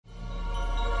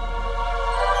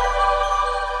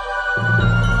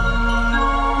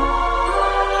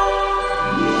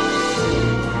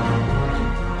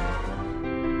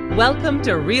Welcome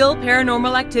to Real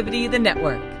Paranormal Activity, the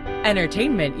network.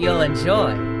 Entertainment you'll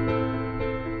enjoy.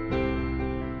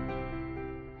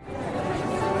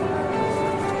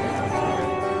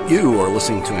 You are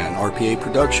listening to an RPA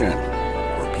production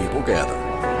where people gather.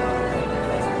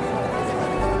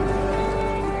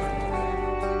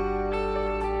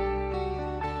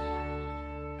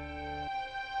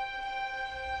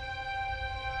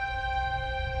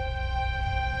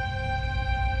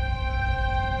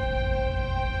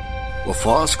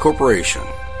 LaFosse Corporation,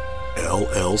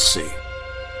 LLC.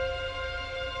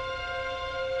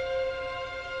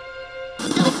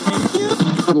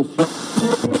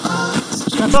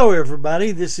 Hello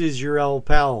everybody, this is your old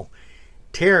pal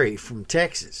Terry from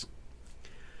Texas.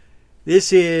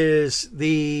 This is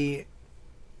going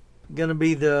to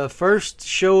be the first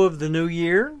show of the new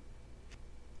year,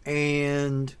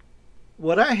 and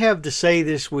what I have to say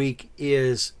this week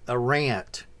is a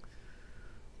rant.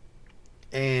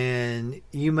 And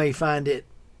you may find it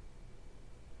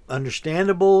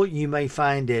understandable, you may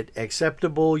find it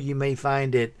acceptable, you may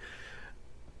find it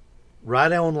right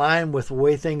on line with the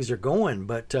way things are going,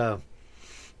 but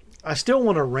I still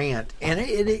want to rant. And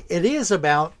it is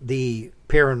about the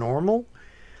paranormal.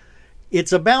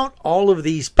 It's about all of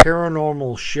these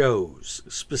paranormal shows,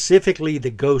 specifically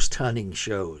the ghost hunting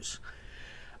shows.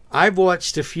 I've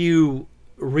watched a few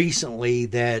recently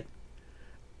that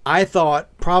I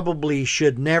thought probably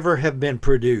should never have been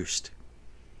produced.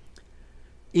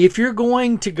 If you're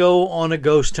going to go on a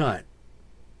ghost hunt,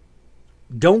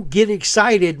 don't get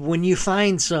excited when you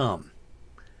find some.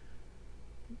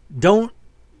 Don't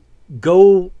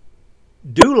go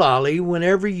doolally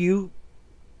whenever you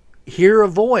hear a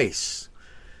voice.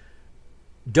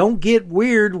 Don't get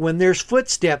weird when there's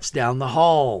footsteps down the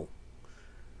hall.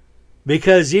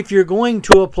 Because if you're going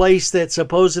to a place that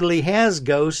supposedly has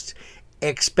ghosts,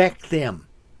 expect them.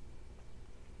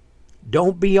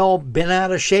 Don't be all bent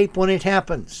out of shape when it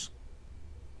happens.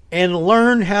 And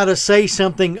learn how to say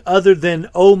something other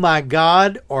than, oh my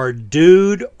God, or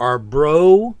dude, or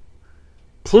bro.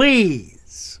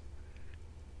 Please.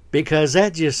 Because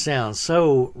that just sounds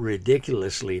so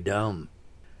ridiculously dumb.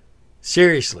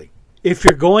 Seriously, if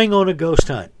you're going on a ghost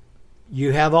hunt,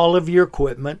 you have all of your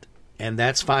equipment, and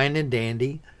that's fine and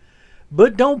dandy.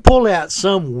 But don't pull out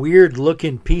some weird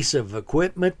looking piece of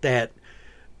equipment that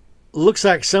looks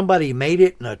like somebody made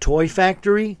it in a toy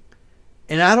factory.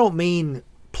 And I don't mean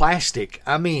plastic.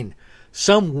 I mean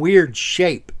some weird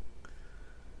shape.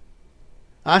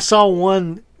 I saw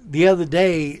one the other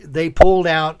day. They pulled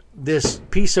out this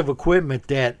piece of equipment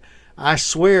that I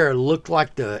swear looked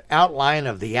like the outline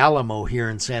of the Alamo here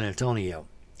in San Antonio.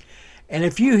 And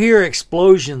if you hear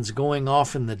explosions going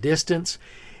off in the distance,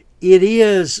 it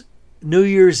is New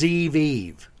Year's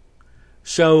Eve.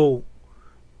 So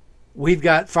we've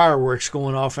got fireworks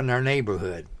going off in our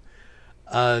neighborhood.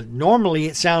 Normally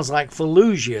it sounds like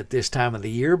Fallujah at this time of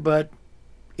the year, but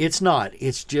it's not.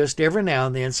 It's just every now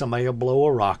and then somebody will blow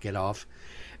a rocket off.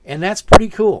 And that's pretty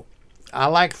cool. I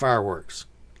like fireworks.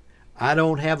 I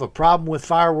don't have a problem with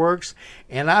fireworks,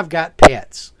 and I've got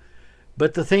pets.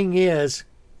 But the thing is,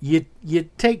 you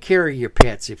take care of your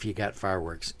pets if you got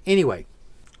fireworks. Anyway,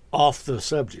 off the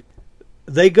subject.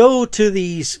 They go to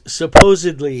these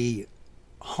supposedly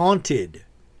haunted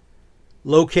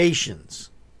locations.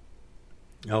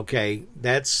 Okay,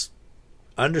 that's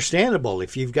understandable.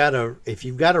 If you've got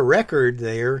a record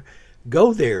there,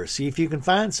 go there, see if you can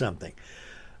find something.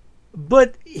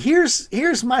 But here's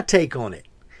my take on it.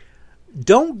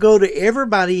 Don't go to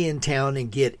everybody in town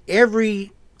and get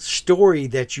every story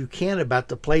that you can about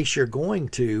the place you're going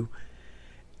to,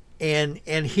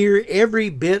 and hear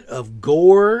every bit of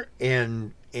gore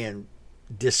and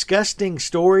disgusting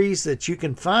stories that you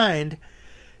can find,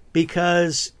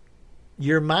 because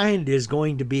your mind is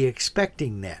going to be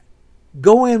expecting that.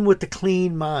 Go in with a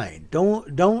clean mind.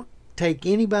 Don't take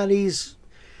anybody's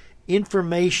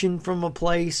information from a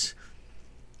place.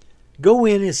 Go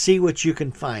in and see what you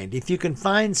can find. If you can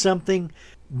find something,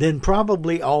 then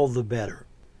probably all the better.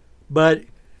 But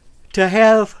to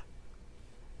have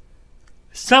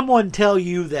someone tell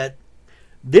you that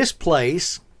this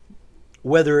place,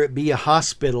 whether it be a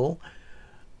hospital,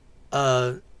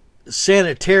 a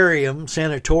sanatorium,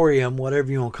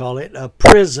 whatever you want to call it, a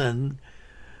prison,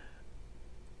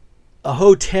 a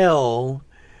hotel,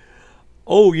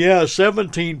 oh yeah,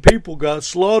 17 people got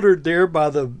slaughtered there by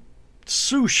the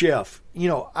sous chef. You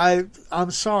know,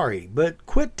 I'm sorry, but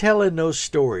quit telling those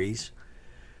stories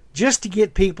just to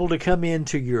get people to come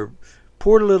into your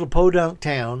poor little podunk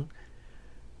town.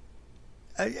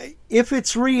 If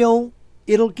it's real,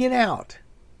 it'll get out.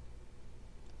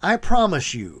 I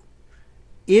promise you,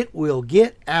 it will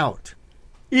get out.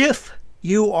 If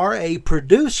you are a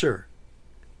producer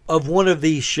of one of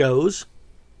these shows,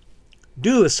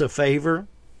 do us a favor.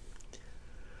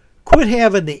 Quit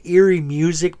having the eerie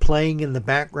music playing in the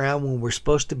background when we're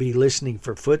supposed to be listening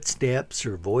for footsteps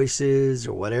or voices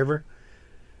or whatever.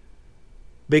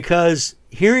 Because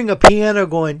hearing a piano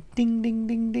going ding, ding,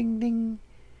 ding, ding, ding,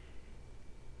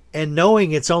 and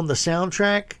knowing it's on the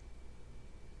soundtrack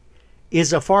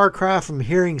is a far cry from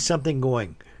hearing something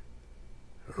going,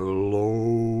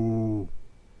 hello,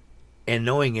 and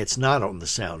knowing it's not on the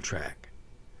soundtrack.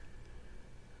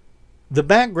 The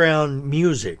background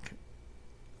music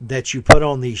that you put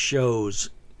on these shows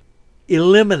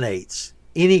eliminates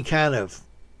any kind of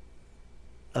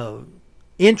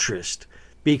interest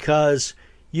because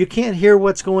you can't hear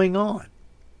what's going on.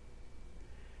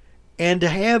 And to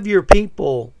have your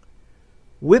people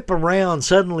whip around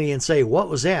suddenly and say, what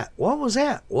was that? What was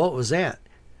that? What was that?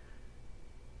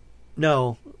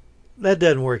 No, that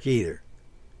doesn't work either.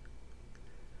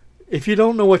 If you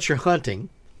don't know what you're hunting,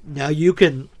 now you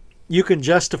can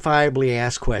justifiably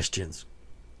ask questions.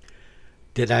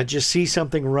 Did I just see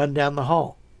something run down the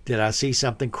hall? Did I see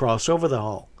something cross over the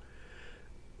hall?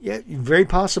 Yeah, very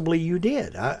possibly you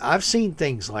did. I've seen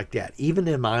things like that, even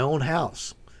in my own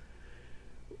house,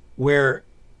 where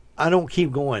I don't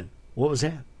keep going, what was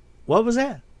that? What was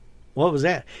that? What was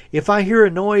that? If I hear a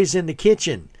noise in the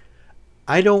kitchen,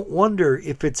 I don't wonder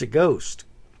if it's a ghost.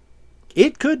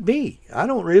 It could be. I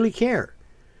don't really care.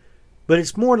 But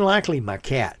it's more than likely my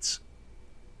cats.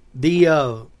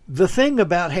 The thing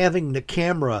about having the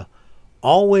camera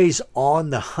always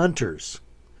on the hunters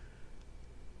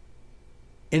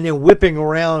and then whipping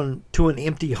around to an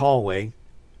empty hallway.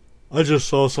 I just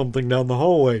saw something down the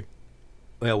hallway.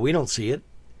 Well, we don't see it.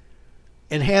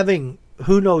 And having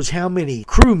who knows how many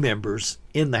crew members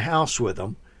in the house with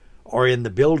them or in the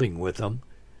building with them,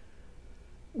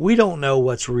 we don't know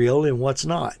what's real and what's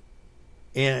not.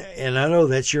 And I know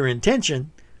that's your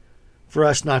intention for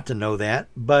us not to know that,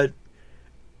 but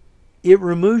it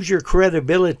removes your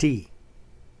credibility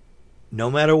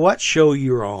no matter what show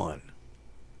you're on.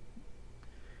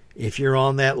 If you're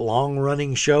on that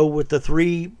long-running show with the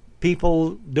 3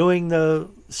 people doing the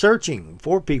searching,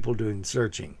 4 people doing the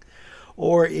searching,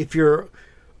 or if you're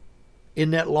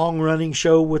in that long-running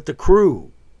show with the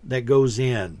crew that goes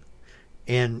in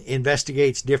and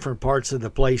investigates different parts of the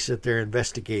place that they're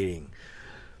investigating.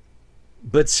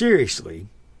 But seriously,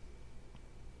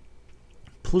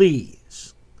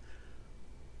 please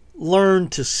learn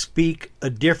to speak a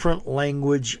different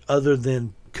language other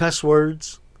than cuss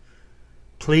words.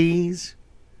 Please.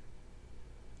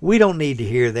 We don't need to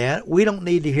hear that. We don't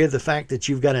need to hear the fact that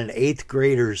you've got an 8th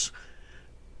grader's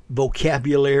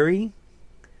vocabulary.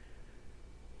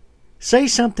 Say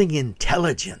something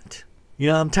intelligent. You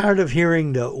know, I'm tired of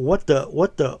hearing the what the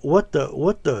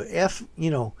F, you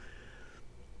know,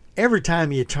 every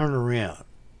time you turn around.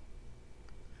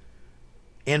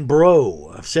 And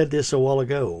bro, I've said this a while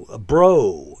ago, a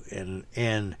bro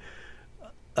and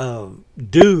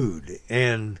dude,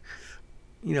 and,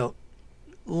 you know,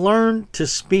 learn to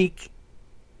speak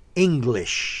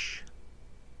English,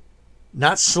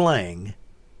 not slang,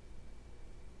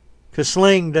 because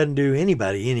slang doesn't do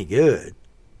anybody any good.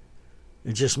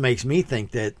 It just makes me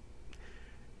think that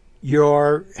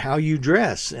you're how you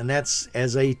dress, and that's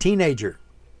as a teenager.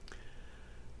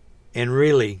 And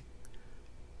really,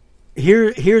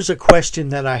 here's a question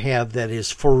that I have that is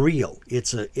for real.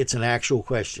 It's an actual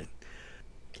question.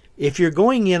 If you're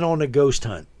going in on a ghost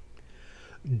hunt,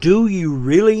 do you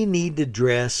really need to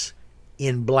dress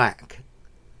in black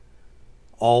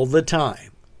all the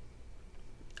time?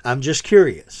 I'm just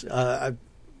curious. I've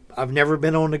never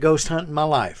been on a ghost hunt in my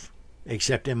life,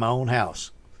 except in my own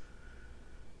house.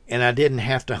 And I didn't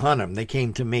have to hunt them. They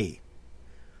came to me.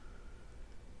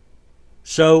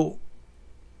 So,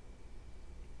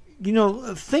 you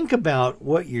know, think about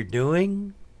what you're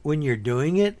doing when you're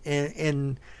doing it.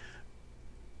 And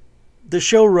the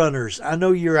showrunners, I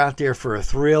know you're out there for a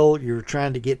thrill. You're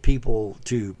trying to get people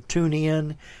to tune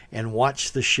in and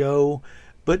watch the show.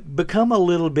 But become a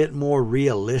little bit more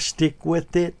realistic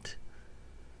with it.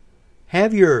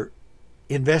 Have your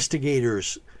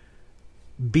investigators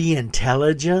be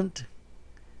intelligent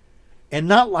and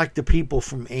not like the people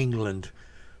from England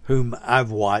whom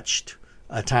I've watched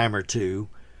a time or two,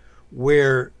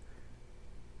 where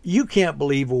you can't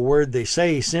believe a word they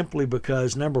say simply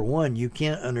because, number one, you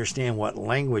can't understand what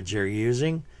language they're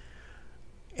using.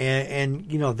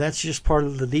 And you know, that's just part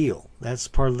of the deal. That's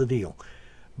part of the deal.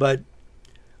 But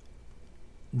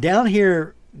down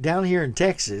here in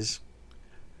Texas,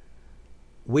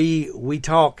 we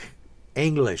talk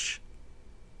English,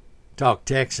 talk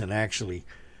Texan actually,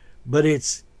 but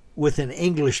it's with an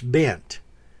English bent.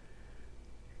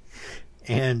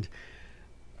 And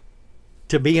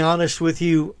to be honest with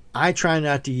you, I try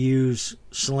not to use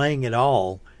slang at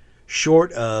all,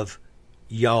 short of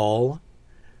y'all,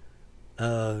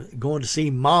 going to see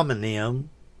mom and them.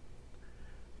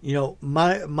 You know,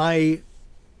 my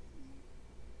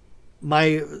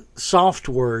soft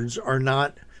words are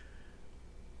not,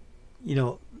 you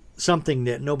know, something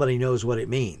that nobody knows what it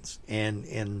means.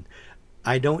 And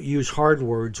I don't use hard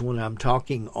words when I'm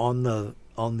talking on the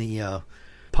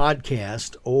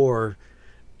podcast, or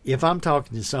if I'm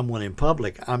talking to someone in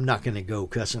public, I'm not going to go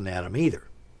cussing at them either.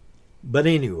 But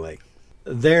anyway,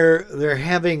 they're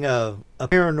having a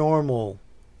paranormal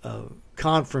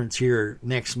conference here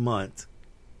next month,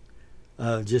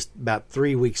 just about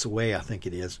 3 weeks away, I think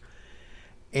it is.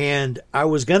 And I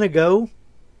was going to go,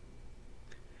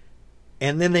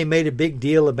 and then they made a big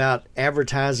deal about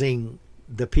advertising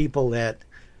the people that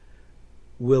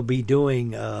will be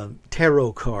doing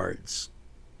tarot cards.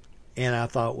 And I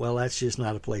thought, well, that's just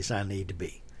not a place I need to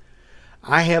be.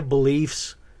 I have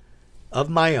beliefs of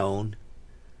my own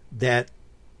that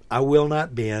I will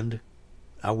not bend,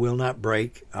 I will not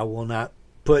break, I will not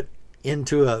put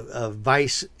into a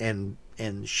vice and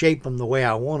shape them the way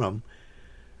I want them,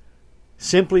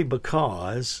 simply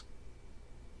because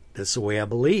that's the way I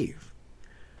believe.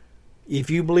 If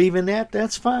you believe in that,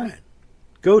 that's fine.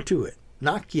 Go to it.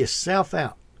 Knock yourself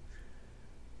out.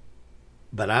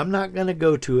 But I'm not going to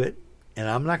go to it, and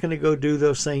I'm not going to go do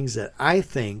those things that I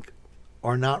think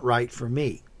are not right for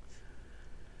me.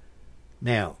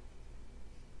 Now,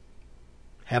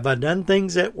 have I done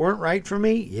things that weren't right for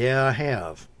me? Yeah, I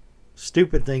have.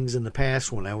 Stupid things in the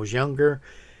past when I was younger.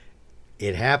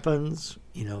 It happens.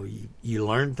 You know, you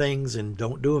learn things and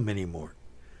don't do them anymore.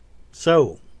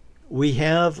 So, we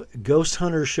have ghost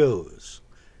hunter shows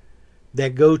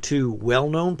that go to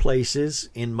well-known places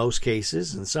in most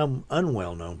cases, and some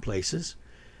unwell-known places.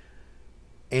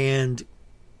 And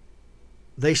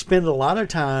they spend a lot of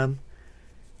time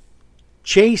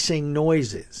chasing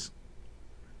noises.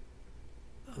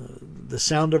 The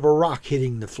sound of a rock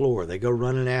hitting the floor. They go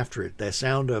running after it. The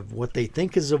sound of what they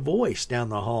think is a voice down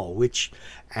the hall, which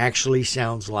actually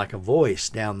sounds like a voice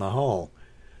down the hall.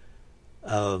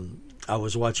 I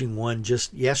was watching one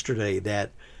just yesterday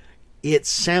that it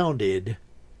sounded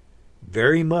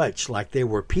very much like there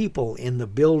were people in the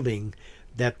building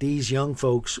that these young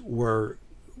folks were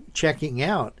checking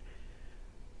out.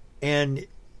 And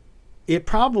it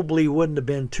probably wouldn't have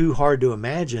been too hard to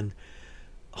imagine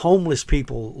homeless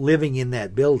people living in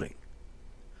that building,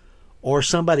 or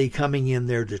somebody coming in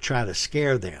there to try to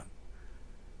scare them.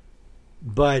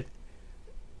 But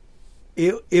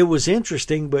it was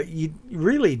interesting, but you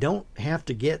really don't have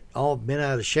to get all bent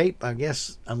out of shape, I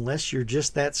guess, unless you're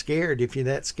just that scared. If you're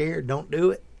that scared, don't do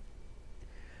it.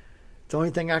 It's the only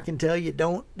thing I can tell you,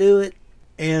 don't do it.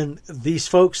 And these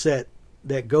folks that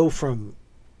go from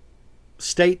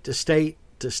state to state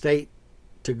to state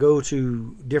to go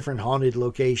to different haunted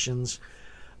locations,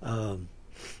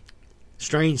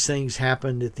 strange things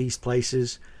happened at these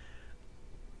places.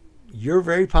 You're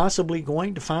very possibly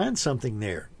going to find something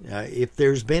there. If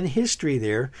there's been history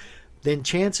there, then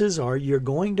chances are you're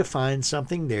going to find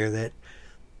something there that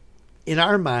in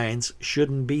our minds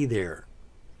shouldn't be there.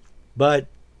 But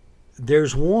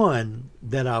there's one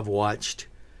that I've watched.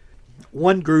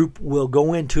 One group will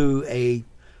go into a,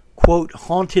 quote,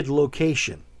 haunted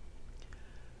location,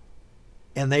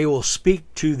 and they will speak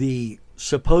to the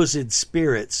supposed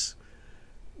spirits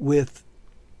with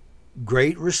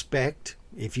great respect.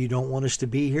 If you don't want us to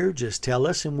be here, just tell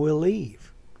us and we'll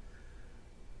leave.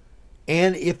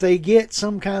 And if they get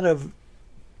some kind of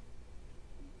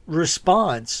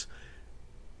response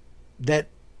that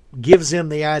gives them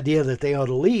the idea that they ought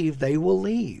to leave, they will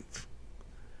leave.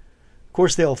 Of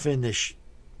course, they'll finish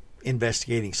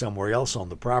investigating somewhere else on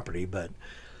the property, but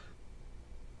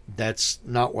that's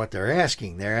not what they're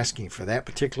asking. They're asking for that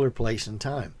particular place and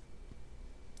time.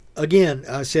 Again,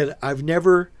 I said I've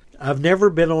never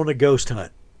been on a ghost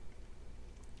hunt.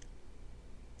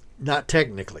 Not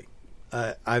technically.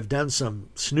 I've done some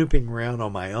snooping around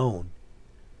on my own.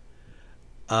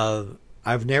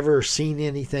 I've never seen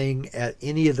anything at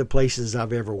any of the places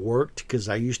I've ever worked, because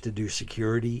I used to do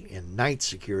security and night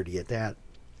security at that.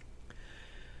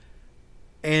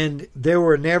 And there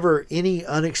were never any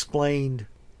unexplained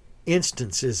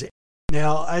instances.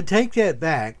 Now, I take that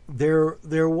back.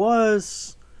 There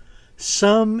was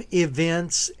some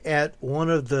events at one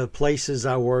of the places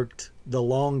I worked the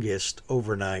longest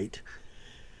overnight,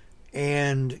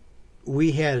 and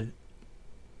we had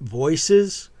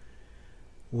voices,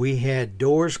 we had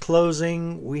doors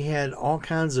closing, we had all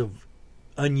kinds of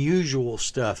unusual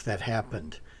stuff that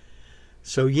happened.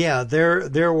 So yeah,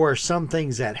 there were some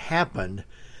things that happened,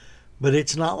 but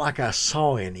it's not like I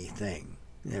saw anything.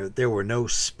 There were no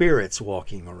spirits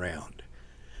walking around.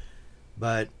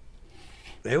 But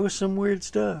there was some weird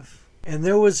stuff. And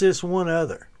there was this one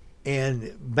other.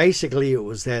 And basically it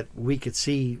was that we could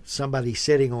see somebody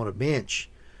sitting on a bench.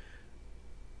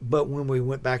 But when we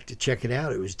went back to check it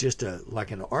out, it was just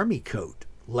like an army coat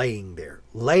laying there,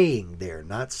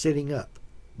 not sitting up,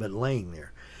 but laying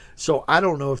there. So I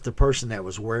don't know if the person that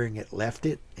was wearing it left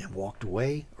it and walked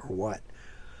away or what,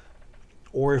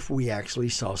 or if we actually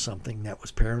saw something that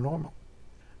was paranormal.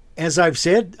 As I've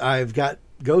said, I've got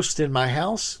ghosts in my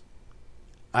house.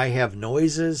 I have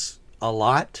noises a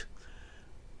lot.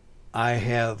 I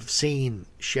have seen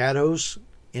shadows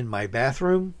in my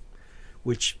bathroom,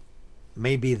 which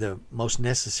may be the most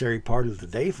necessary part of the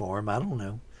day for them. I don't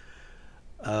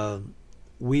know.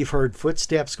 We've heard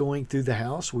footsteps going through the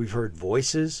house. We've heard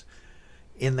voices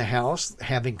in the house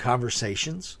having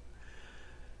conversations.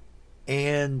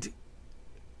 And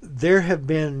there have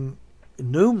been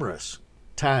numerous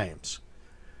times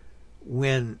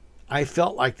when I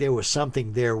felt like there was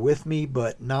something there with me,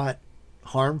 but not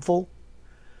harmful,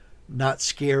 not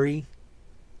scary,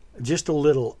 just a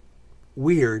little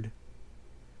weird.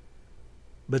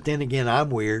 But then again,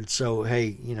 I'm weird, so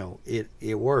hey,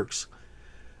 it works.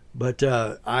 But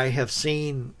I have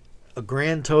seen a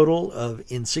grand total of,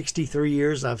 in 63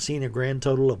 years, I've seen a grand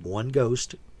total of one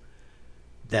ghost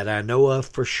that I know of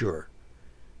for sure.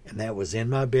 And that was in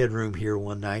my bedroom here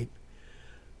one night.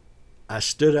 I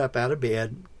stood up out of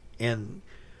bed, and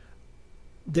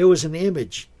there was an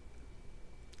image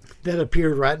that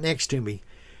appeared right next to me.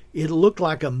 It looked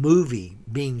like a movie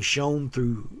being shown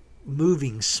through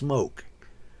moving smoke.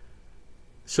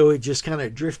 So it just kind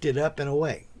of drifted up and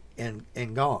away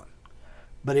and gone.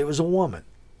 But it was a woman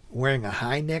wearing a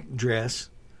high-neck dress.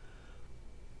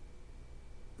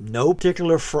 No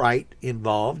particular fright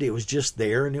involved. It was just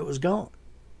there and it was gone.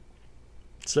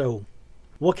 So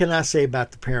what can I say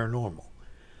about the paranormal?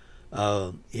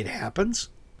 It happens.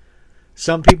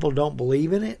 Some people don't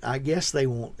believe in it. I guess they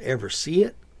won't ever see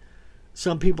it.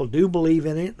 Some people do believe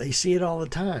in it. They see it all the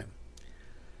time.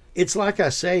 It's like I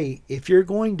say, if you're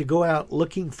going to go out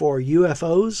looking for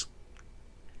UFOs,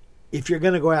 if you're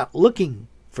going to go out looking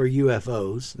for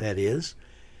UFOs, that is,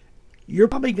 you're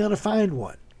probably going to find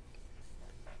one.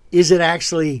 Is it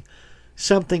actually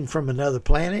something from another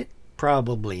planet?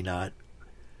 Probably not.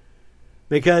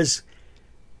 Because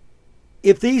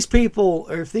if these people,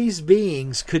 or if these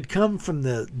beings could come from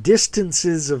the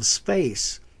distances of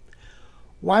space,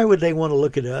 why would they want to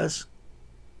look at us?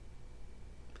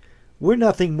 We're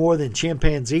nothing more than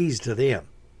chimpanzees to them.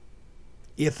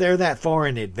 If they're that far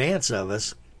in advance of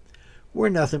us, we're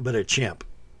nothing but a chimp.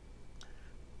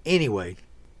 Anyway,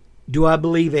 do I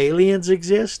believe aliens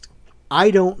exist?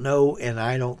 I don't know, and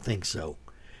I don't think so.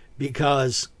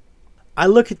 Because I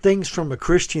look at things from a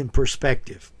Christian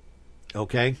perspective.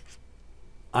 Okay?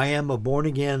 I am a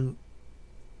born-again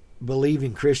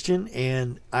believing Christian,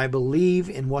 and I believe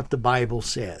in what the Bible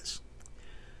says.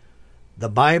 The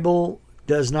Bible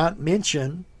does not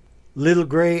mention little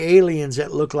gray aliens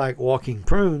that look like walking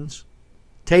prunes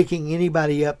taking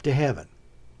anybody up to heaven.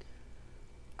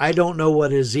 I don't know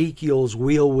what Ezekiel's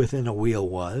wheel within a wheel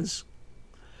was.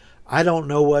 I don't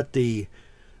know what the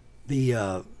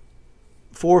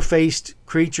four-faced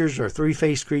creatures or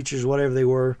three-faced creatures, whatever they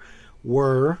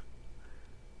were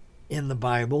in the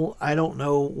Bible. I don't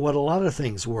know what a lot of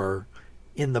things were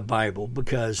in the Bible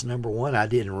because, number one, I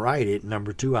didn't write it.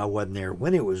 Number two, I wasn't there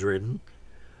when it was written.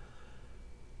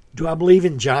 Do I believe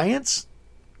in giants?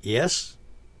 Yes,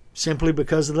 simply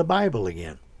because of the Bible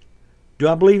again. Do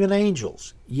I believe in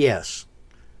angels? Yes.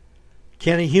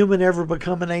 Can a human ever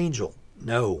become an angel?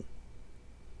 No.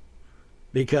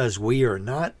 Because we are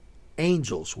not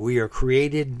angels. We are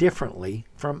created differently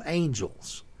from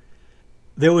angels.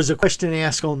 There was a question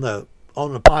asked on the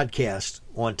podcast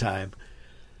one time.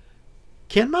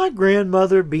 Can my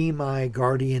grandmother be my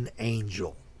guardian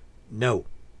angel? No,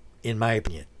 in my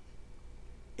opinion.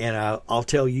 And I'll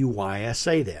tell you why I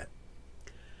say that.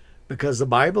 Because the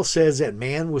Bible says that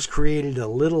man was created a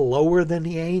little lower than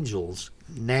the angels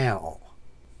now.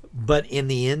 But in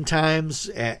the end times,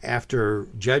 after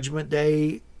Judgment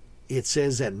Day, it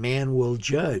says that man will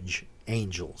judge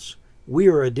angels. We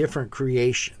are a different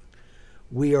creation.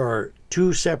 We are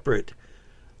two separate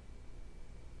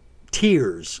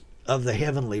tiers of the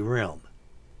heavenly realm.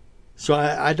 So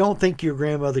I don't think your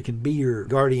grandmother can be your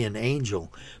guardian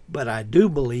angel, but I do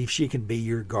believe she can be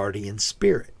your guardian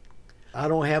spirit. I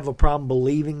don't have a problem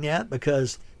believing that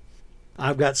because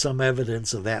I've got some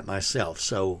evidence of that myself,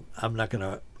 so I'm not going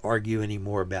to argue any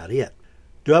more about it.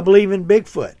 Do I believe in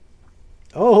Bigfoot?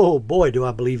 Oh boy, do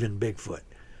I believe in Bigfoot.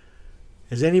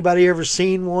 Has anybody ever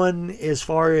seen one as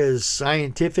far as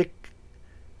scientific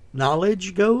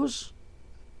knowledge goes?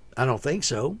 I don't think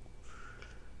so.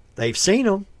 They've seen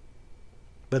them,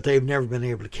 but they've never been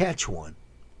able to catch one.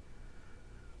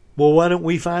 Well, why don't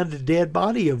we find a dead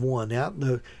body of one out in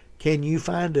the... Can you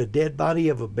find a dead body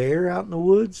of a bear out in the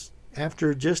woods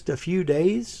after just a few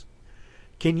days?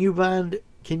 Can you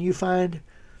find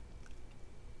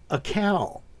a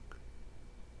cow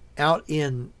out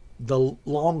in the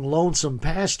long, lonesome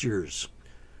pastures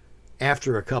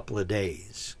after a couple of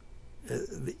days,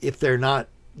 if they're not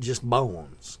just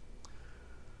bones?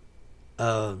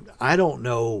 I don't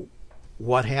know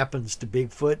what happens to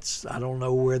Bigfoots. I don't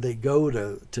know where they go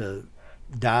to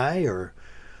die or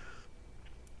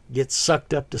get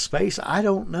sucked up to space. I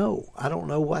don't know. I don't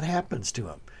know what happens to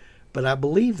them. But I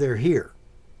believe they're here.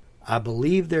 I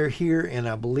believe they're here, and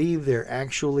I believe they're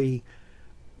actually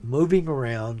moving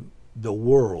around the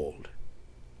world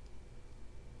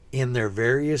in their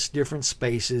various different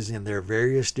spaces, in their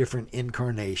various different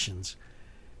incarnations.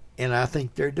 And I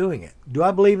think they're doing it. Do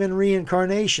I believe in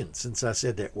reincarnation, since I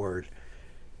said that word?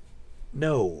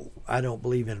 No, I don't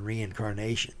believe in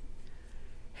reincarnation.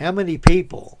 How many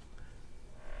people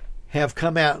have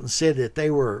come out and said that they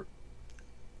were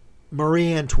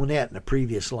Marie Antoinette in a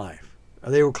previous life,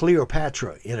 or they were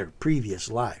Cleopatra in a previous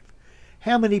life?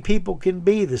 How many people can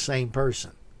be the same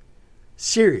person?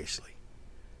 Seriously.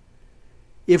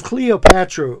 If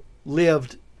Cleopatra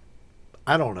lived,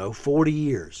 I don't know, 40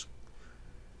 years,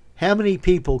 how many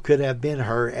people could have been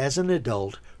her as an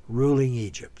adult ruling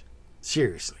Egypt?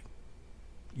 Seriously.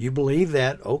 You believe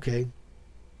that? Okay.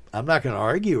 I'm not going to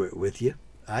argue it with you.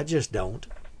 I just don't.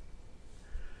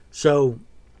 So,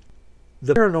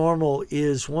 the paranormal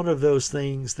is one of those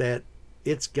things that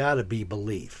it's got to be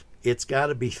belief. It's got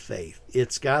to be faith.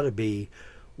 It's got to be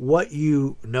what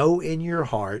you know in your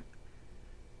heart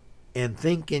and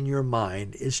think in your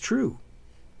mind is true.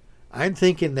 I'm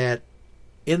thinking that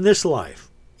in this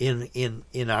life,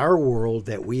 in our world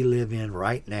that we live in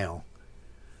right now,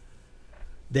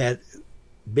 that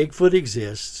Bigfoot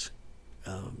exists,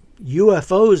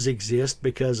 UFOs exist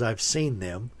because I've seen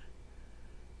them,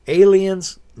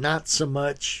 aliens, not so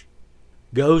much,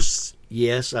 ghosts,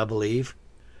 yes, I believe,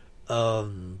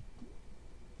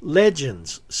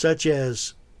 legends such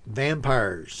as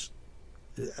vampires,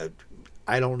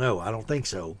 I don't know, I don't think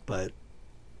so, but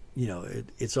you know,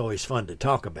 it's always fun to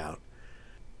talk about.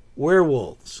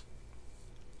 Werewolves.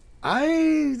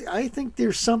 I think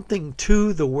there's something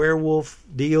to the werewolf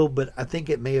deal, but I think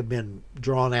it may have been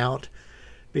drawn out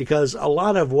because a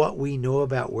lot of what we know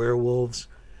about werewolves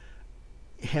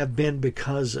have been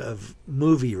because of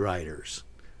movie writers.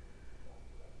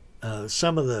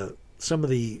 Some of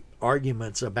the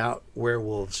arguments about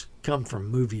werewolves come from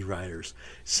movie writers.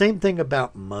 Same thing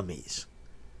about mummies.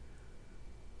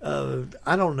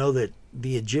 I don't know that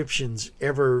the Egyptians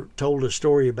ever told a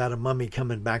story about a mummy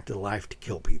coming back to life to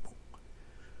kill people.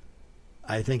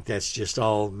 I think that's just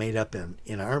all made up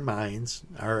in our minds,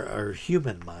 our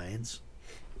human minds.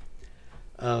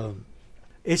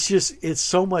 It's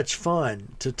so much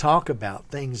fun to talk about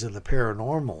things of the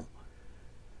paranormal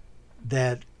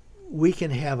that we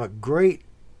can have a great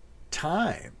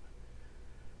time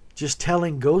just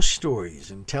telling ghost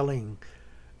stories and telling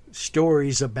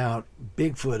stories about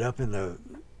Bigfoot up in the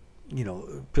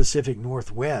Pacific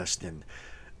Northwest and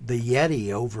the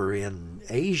Yeti over in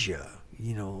Asia,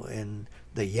 and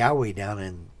the Yowie down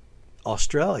in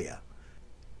Australia.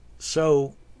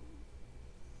 So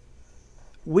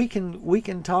we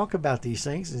can talk about these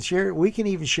things and share. We can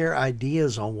even share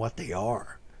ideas on what they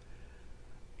are,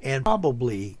 and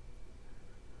probably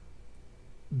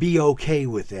be okay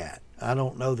with that. I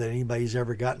don't know that anybody's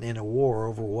ever gotten in a war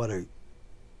over what a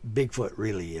Bigfoot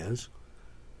really is.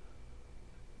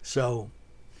 So,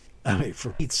 I mean,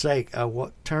 for Pete's sake, I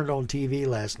turned on TV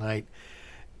last night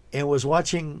and was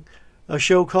watching a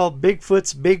show called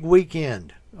Bigfoot's Big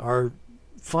Weekend or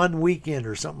Fun Weekend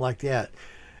or something like that.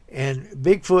 And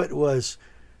Bigfoot was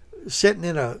sitting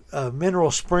in a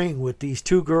mineral spring with these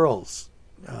two girls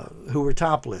who were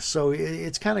topless. So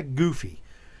it's kind of goofy,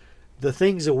 the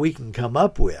things that we can come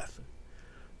up with.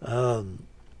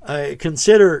 I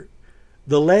consider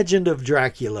the legend of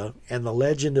Dracula and the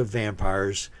legend of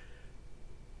vampires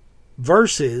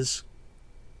versus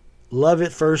Love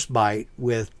at First Bite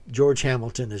with George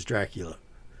Hamilton as Dracula.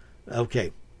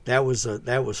 Okay, that was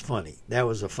funny. That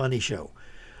was a funny show.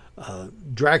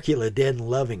 Dracula Dead and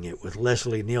Loving It with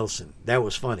Leslie Nielsen. That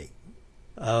was funny.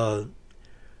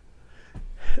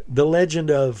 the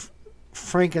legend of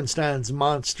Frankenstein's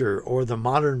monster or the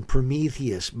modern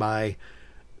Prometheus by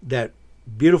that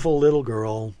beautiful little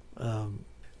girl,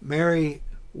 Mary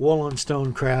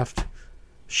Wollstonecraft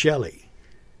Shelley.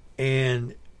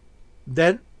 And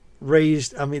that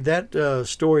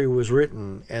story was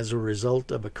written as a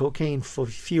result of a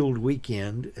cocaine-fueled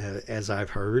weekend, as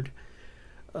I've heard,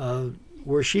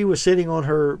 where she was sitting on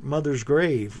her mother's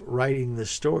grave writing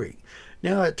this story.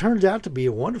 Now, it turns out to be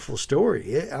a wonderful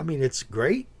story. It's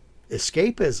great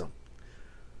escapism.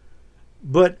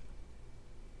 But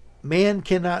man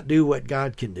cannot do what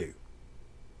God can do.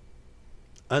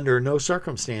 Under no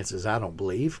circumstances, I don't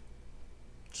believe.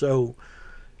 So,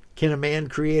 can a man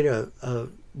create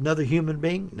another human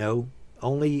being? No,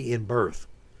 only in birth,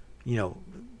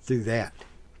 through that.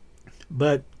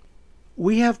 But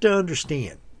we have to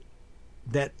understand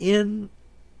that in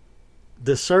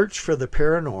the search for the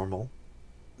paranormal,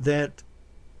 that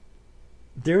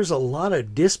there's a lot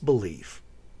of disbelief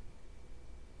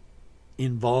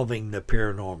involving the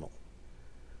paranormal.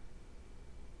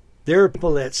 There are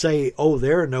people that say, oh,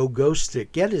 there are no ghosts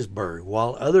at Gettysburg,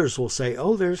 while others will say,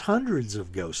 oh, there's hundreds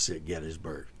of ghosts at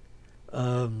Gettysburg.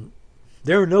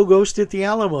 There are no ghosts at the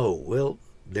Alamo. Well,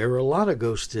 there are a lot of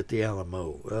ghosts at the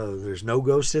Alamo. There's no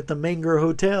ghosts at the Menger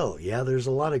Hotel. Yeah, there's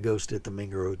a lot of ghosts at the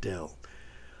Menger Hotel.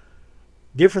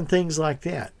 Different things like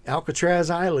that. Alcatraz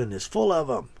Island is full of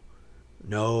them.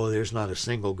 No, there's not a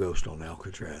single ghost on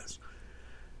Alcatraz.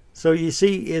 So you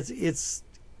see, it's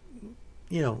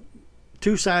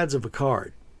two sides of a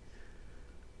card.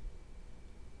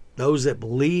 Those that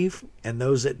believe and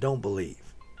those that don't believe.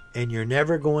 And you're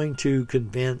never going to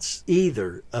convince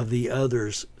either of the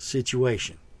other's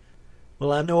situation.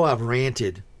 Well, I know I've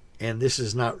ranted, and this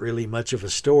is not really much of a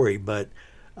story, but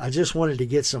I just wanted to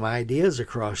get some ideas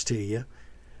across to you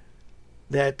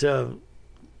that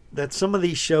some of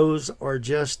these shows are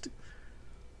just,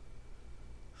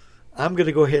 I'm going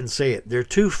to go ahead and say it, they're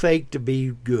too fake to be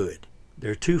good.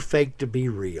 They're too fake to be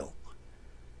real.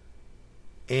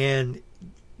 And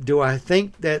do I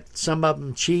think that some of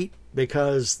them cheat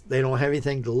because they don't have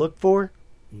anything to look for?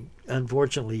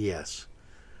 Unfortunately, yes.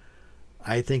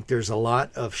 I think there's a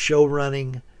lot of show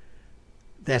running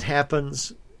that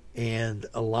happens and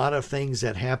a lot of things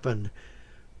that happen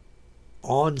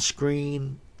on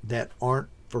screen that aren't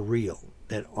for real,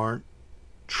 that aren't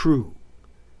true.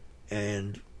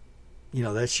 And,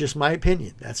 that's just my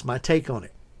opinion. That's my take on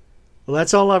it. Well,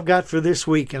 that's all I've got for this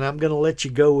week, and I'm going to let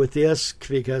you go with this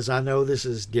because I know this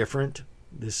is different.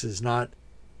 This is not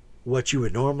what you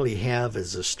would normally have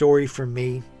as a story from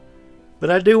me. But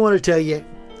I do want to tell you,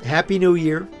 Happy New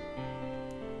Year.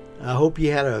 I hope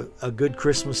you had a good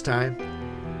Christmas time.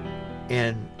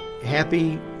 And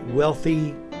happy,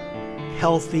 wealthy,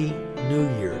 healthy New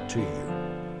Year to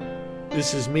you.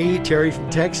 This is me, Terry from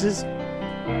Texas,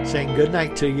 saying good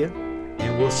night to you,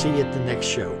 and we'll see you at the next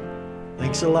show.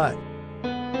 Thanks a lot.